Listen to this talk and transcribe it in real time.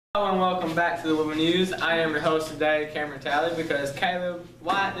Hello and welcome back to the Woodville News. I am your host today, Cameron Talley, because Caleb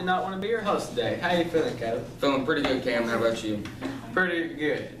White did not want to be your host today. How you feeling, Caleb? Feeling pretty good, Cam. How about you? Pretty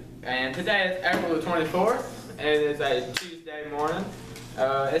good. And today is April the 24th. It is a Tuesday morning.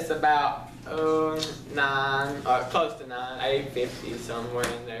 It's about 9, close to 9, 8:50, somewhere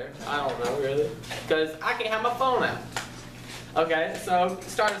in there. I don't know really, because I can't have my phone out. Okay, so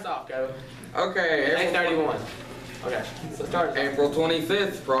start us off, Caleb. Okay. 8:31. Okay, so start. April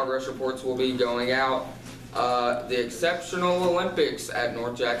 25th, progress reports will be going out. The Exceptional Olympics at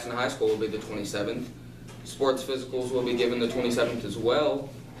North Jackson High School will be the 27th. Sports physicals will be given the 27th as well.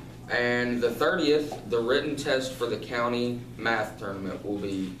 And the 30th, the written test for the county math tournament will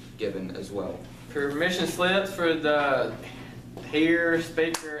be given as well. Permission slips for the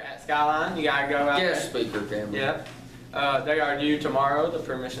speaker at Skyline. You gotta go out there. Guest speaker, Cameron. Yep. They are due tomorrow, the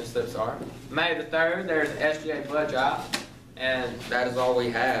permission slips are. May the 3rd, there's an SGA blood drive. And that is all we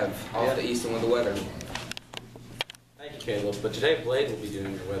have off the Easton with the weather. Thank you, Caleb. But today Blade will be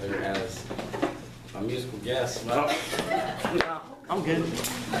doing your weather as a musical guest. No, I'm good.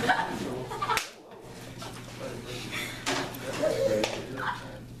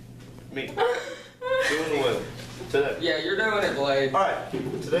 Me. Doing the weather. Today. Yeah, you're doing it, Blade. Alright,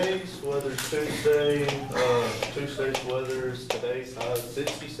 today's weather's Tuesday. Tuesday's weather's today's high is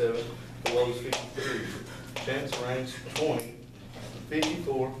 67, the low's 53. Chance of rain's 20,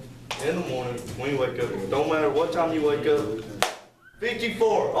 54 in the morning when you wake up. Don't matter what time you wake up.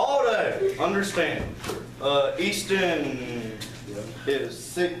 54 all day. Understand. Easton is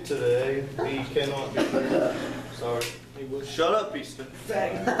sick today. He cannot be here. Sorry. Shut up, Easton.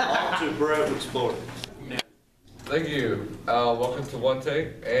 On to Bradwood's Florida. Thank you. Welcome to One Take,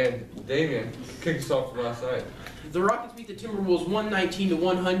 and Damien, kick us off from last night. The Rockets beat the Timberwolves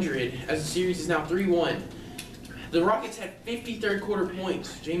 119-100 as the series is now 3-1. The Rockets had 50 third quarter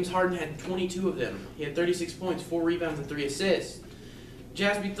points. James Harden had 22 of them. He had 36 points, 4 rebounds, and 3 assists.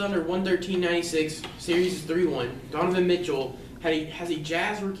 Jazz beat Thunder 113-96. Series is 3-1. Donovan Mitchell has a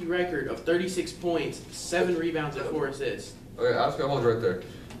Jazz rookie record of 36 points, 7 rebounds, and 4 assists. Okay, I was gonna hold you right there.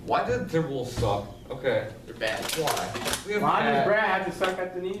 Why did the Timberwolves suck? Okay. They're bad. Why? We have why does Cat. Brad have to suck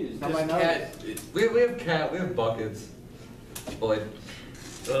at the news? Nobody knows. We have Cat. We have buckets. Blade.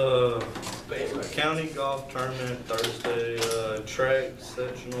 County golf tournament Thursday, track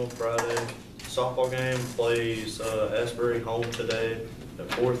sectional Friday, softball game plays Asbury home today at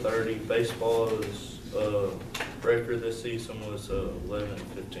 4:30. Baseball is record this season was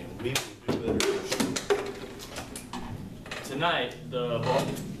 11-15. We will do better. Tonight,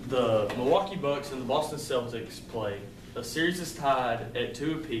 the Milwaukee Bucks and the Boston Celtics play. The series is tied at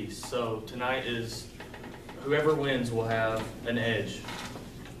 2 apiece, so tonight is whoever wins will have an edge.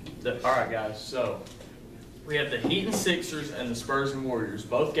 Alright guys, so we have the Heat and Sixers and the Spurs and Warriors.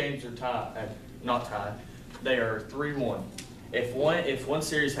 Both games are tied, not tied, they are 3-1. If one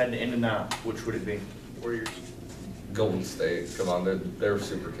series had to end in 9, which would it be? Warriors. Golden State. Come on, they're a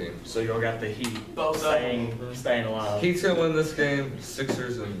super team. So y'all got the Heat both staying alive. Heat's gonna win this game.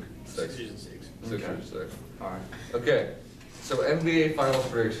 Sixers and 6. Sixers and 6. Sixers and 6. Alright. Okay. So NBA Finals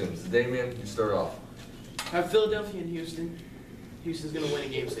predictions. Damien, you start off. I have Philadelphia and Houston. Houston's going to win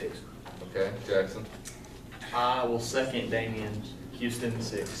in Game 6. Okay, Jackson. I will second Damien. Houston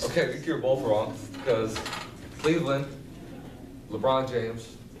 6. Okay, I think you're both wrong because Cleveland, LeBron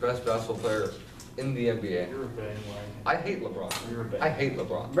James, best basketball player in the NBA. You're a bandwagon. I hate LeBron. You're a bandwagon. I hate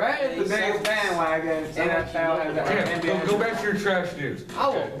LeBron. Brad is the biggest bandwagon NFL has ever Damn, go back to your trash news. I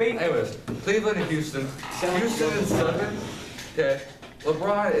will beat you. Anyways, Cleveland and Houston. Houston and 7. Okay.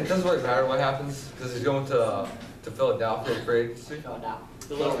 LeBron, it doesn't really matter what happens because he's going to Philadelphia for agency.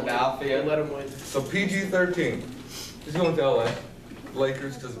 Philadelphia. Let them win. So PG-13. He's going to LA.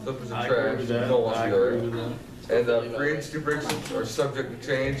 Lakers because the Clippers are trash. No one wants to go there. And free agency predictions are subject to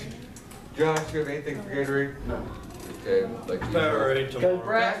change. Josh, do you have anything for Gatorade? No. Okay, like Powerade tomorrow.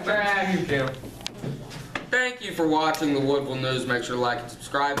 Brad's Back to you, Cam. Thank you for watching the Woodville News. Make sure to like and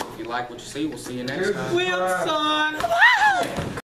subscribe. If you like what you see, we'll see you next time. Wilson!